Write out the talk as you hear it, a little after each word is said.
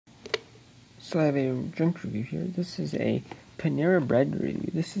So I have a drink review here. This is a Panera bread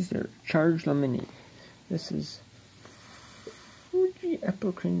review. This is their charged lemonade. This is Fuji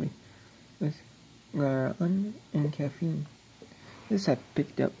apple cranberry with Guarana and caffeine. This I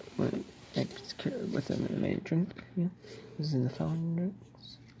picked up with my drink. Yeah. This is in the fountain drinks.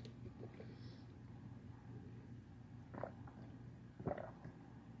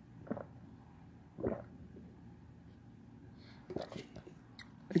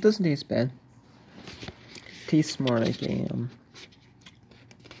 It doesn't taste bad. It tastes more like a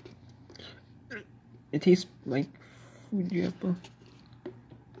it tastes like Fuji apple,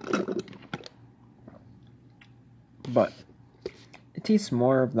 but it tastes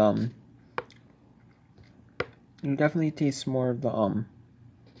more of the you definitely taste more of the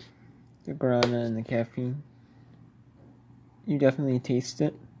guarana and the caffeine. You definitely taste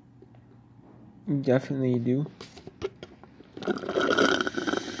it. You definitely do.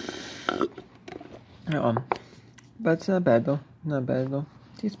 But it's not bad though. Not bad though.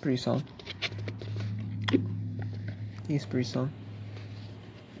 Tastes pretty solid. Tastes pretty solid.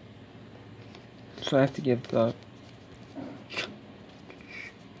 So I have to give the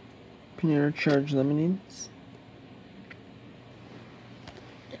Panera charged lemonades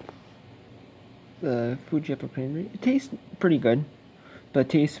the Fuji apple cranberry. It tastes pretty good, but it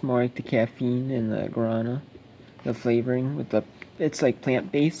tastes more like the caffeine and the guarana. The flavoring with the it's like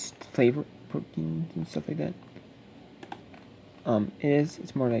plant-based flavor proteins and stuff like that.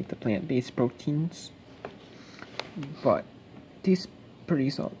 It's more like the plant-based proteins, but it tastes pretty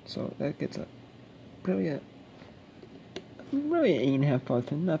solid, so that gets really an 8.5 out of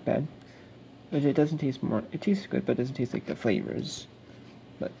 10. Not bad, but it doesn't taste more. It tastes good, but it doesn't taste like the flavors,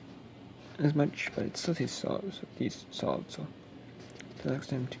 but as much. But it still tastes solid. So it tastes solid. So till next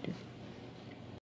time, take care.